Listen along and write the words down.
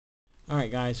Alright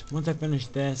guys, once I finish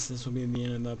this will be the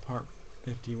end of the part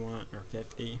 51 or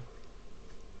 50.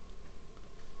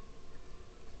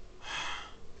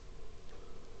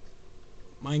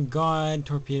 My god,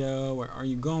 torpedo, where are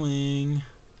you going?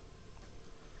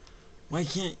 Why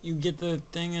can't you get the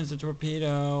thing as a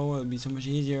torpedo? It would be so much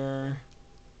easier.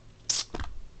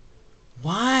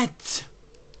 What?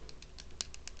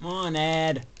 Come on,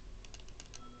 Ed.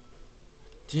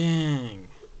 Dang.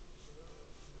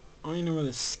 I don't even know where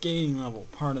the skating level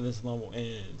part of this level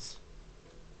is.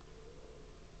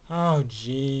 Oh,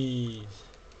 jeez.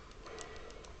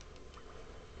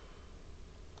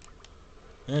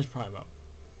 There's probably about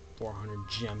 400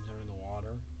 gems under the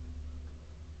water.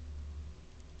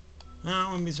 I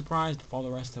wouldn't be surprised if all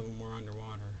the rest of them were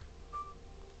underwater.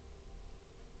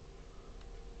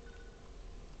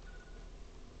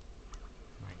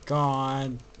 My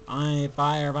god.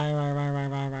 Fire.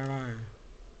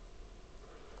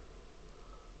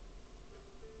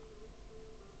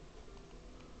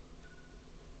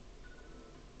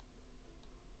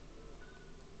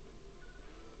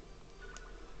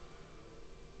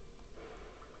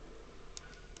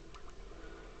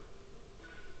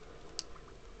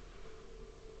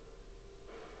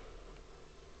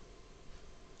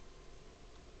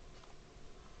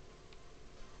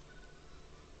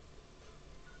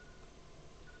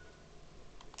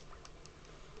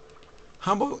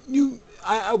 How about you?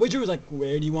 I wish it was like,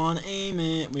 where do you want to aim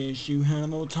it? Wish you had a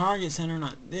little target center,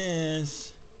 not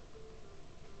this.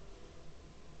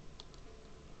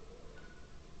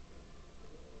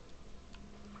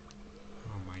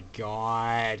 Oh my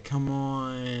god, come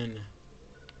on.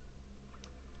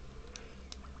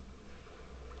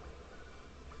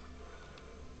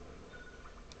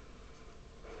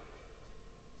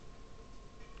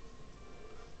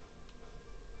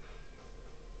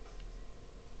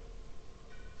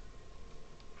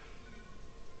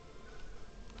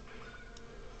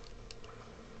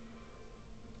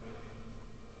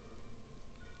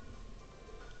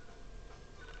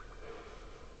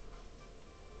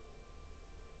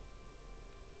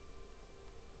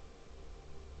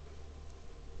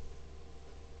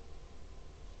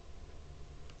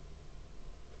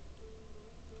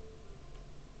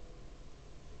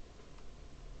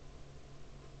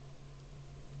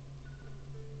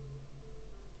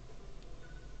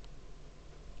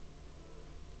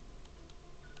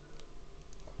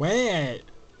 Quit.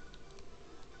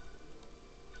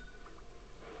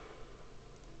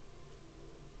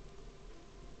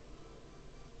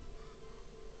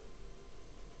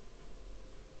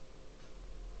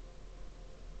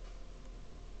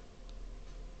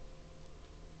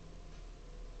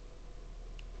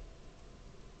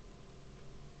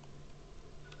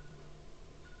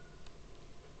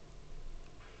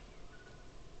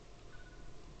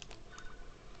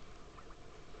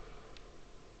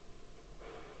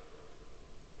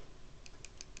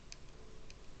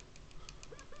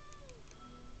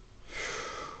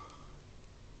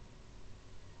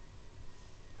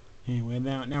 Anyway,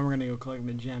 now we're gonna go collect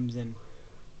the gems, and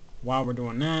while we're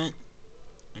doing that,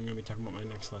 I'm gonna be talking about my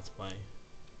next Let's Play.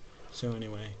 So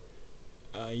anyway,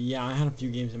 yeah, I had a few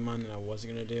games in mind that I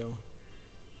wasn't gonna do.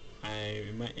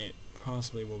 It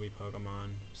possibly will be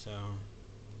Pokemon, so.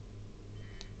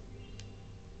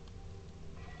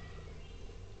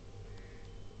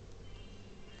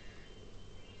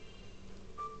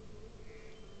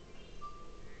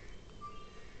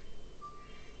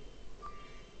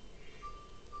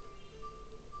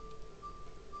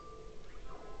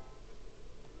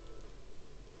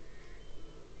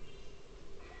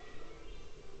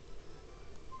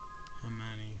 How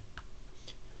many?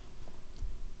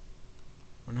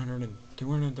 100 and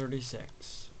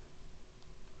 236.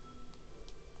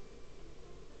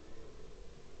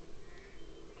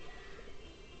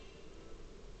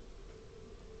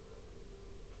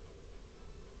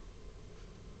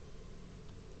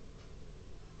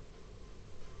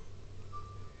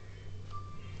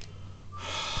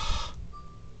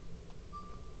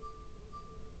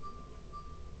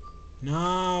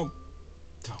 No.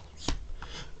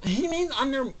 He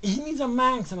means a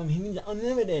maximum. He means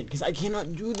unlimited, because I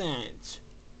cannot do that.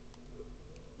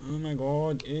 Oh my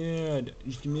god, Ed.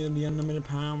 Just give me the unlimited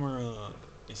power up.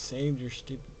 It saved your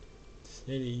stupid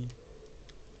city.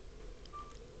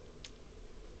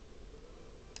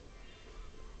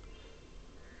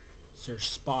 Sir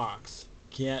Spox,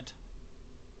 get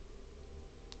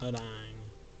a dang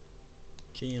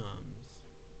gems.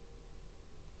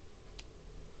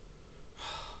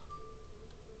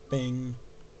 Bing,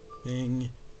 bing,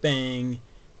 bang.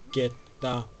 Get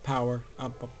the power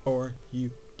up before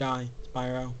you die,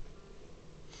 Spyro.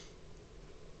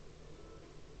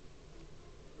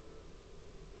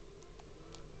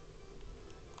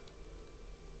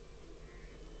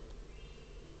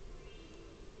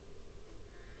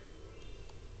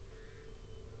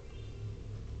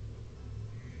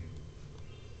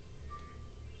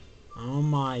 Oh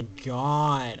my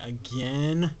god,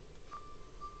 again?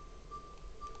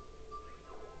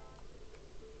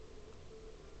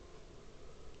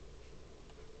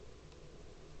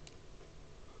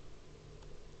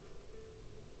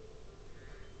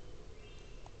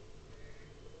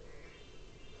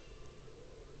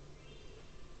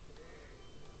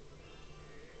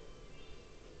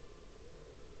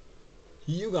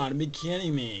 You gotta be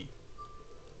kidding me.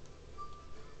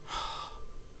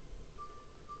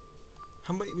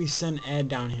 How about we send Ed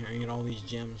down here and get all these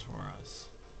gems for us?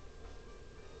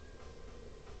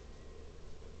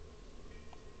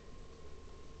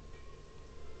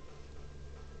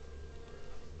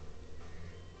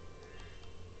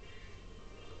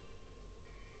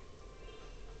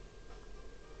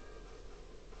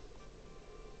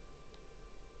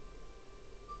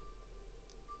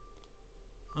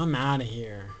 I'm out of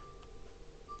here.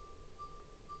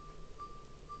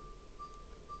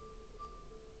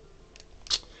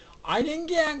 I didn't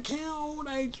get killed.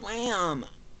 I swam.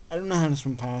 I don't know how to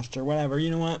swim faster. Whatever.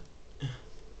 You know what?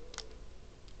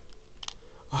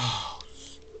 Oh,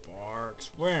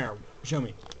 sparks. Where? Show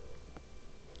me.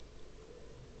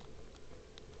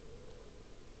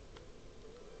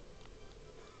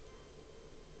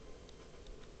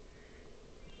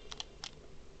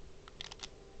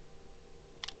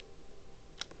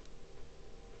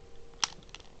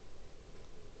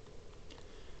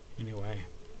 Anyway.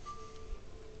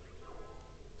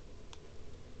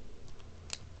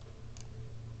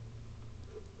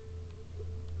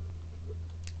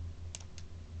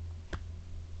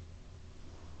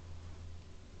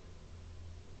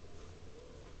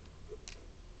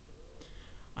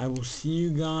 I will see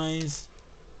you guys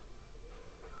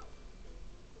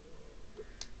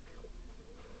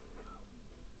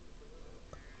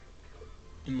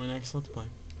in my next Let's Play.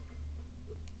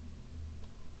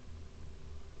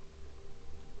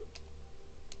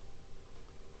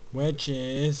 Which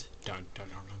is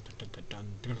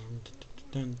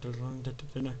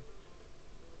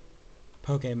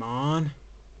Pokemon.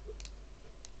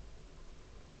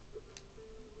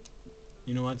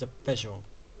 You know what's official?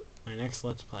 My next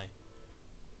Let's Play.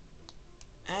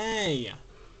 Hey!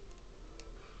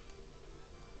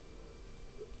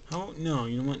 How? No,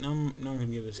 you know what? Now I'm not gonna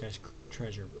give this guy's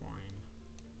treasure for him.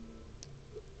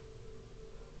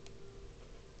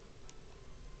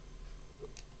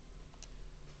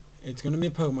 It's gonna be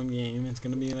a Pokemon game. It's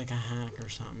gonna be like a hack or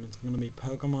something. It's gonna be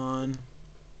Pokemon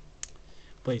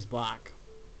Blaze Black.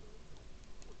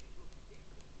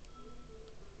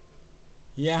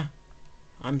 Yeah,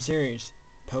 I'm serious.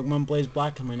 Pokemon Blaze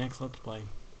Black is my next Let's Play.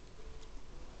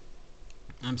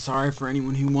 I'm sorry for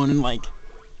anyone who wanted, like,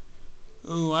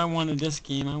 oh, I wanted this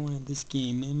game, I wanted this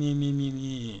game, meh, meh, meh, meh,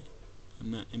 meh.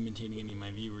 I'm not imitating any of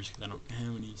my viewers because I don't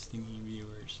have any stinking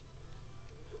viewers.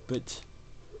 But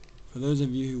for those of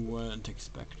you who weren't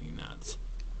expecting that,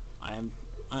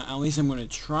 at least I'm going to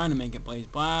try to make it Blaze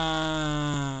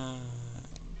Black.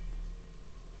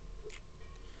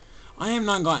 I have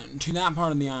not gotten to that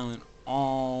part of the island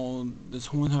all this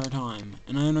whole entire time,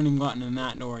 and I haven't even gotten in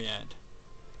that door yet.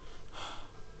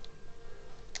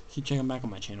 Keep checking back on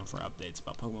my channel for updates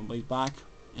about Pokemon Blaze Black,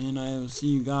 and I will see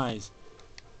you guys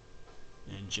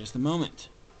in just a moment.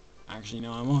 Actually,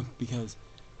 no, I won't, because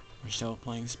we're still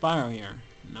playing Spyro here,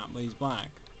 not Blaze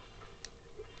Black.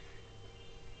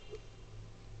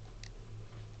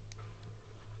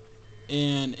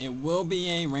 And it will be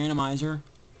a randomizer.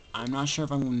 I'm not sure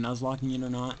if I'm nuzlocking it or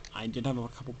not. I did have a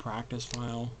couple practice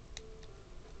file.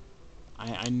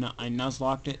 I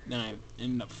nuzlocked it, then I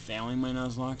ended up failing my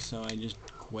nuzlock, so I just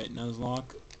quit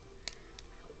nuzlock.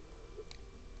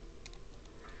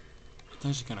 It's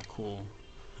actually kind of cool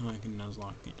how I can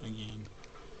nuzlock it again.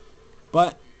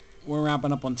 But we're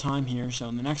wrapping up on time here, so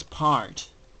in the next part,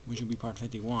 which will be part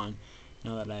 51,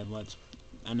 now that I've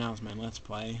announced my Let's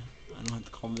Play, I don't have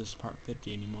to call this part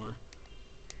 50 anymore.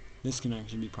 This can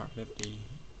actually be part 50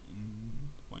 and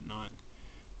whatnot.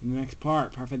 In the next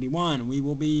part, part 51, we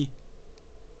will be...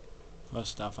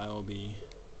 First stuff, I will be...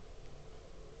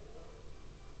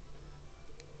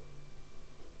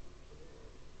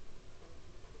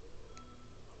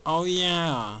 Oh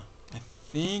yeah! I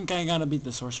think I gotta beat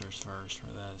the sorcerers first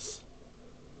for this.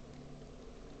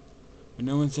 But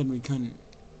no one said we couldn't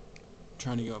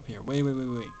try to go up here. Wait.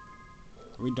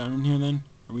 Are we done in here then?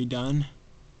 Are we done?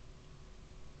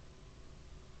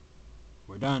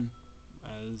 We're done.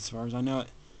 As far as I know it.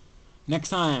 Next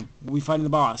time, we'll be fighting the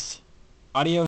boss. Adios.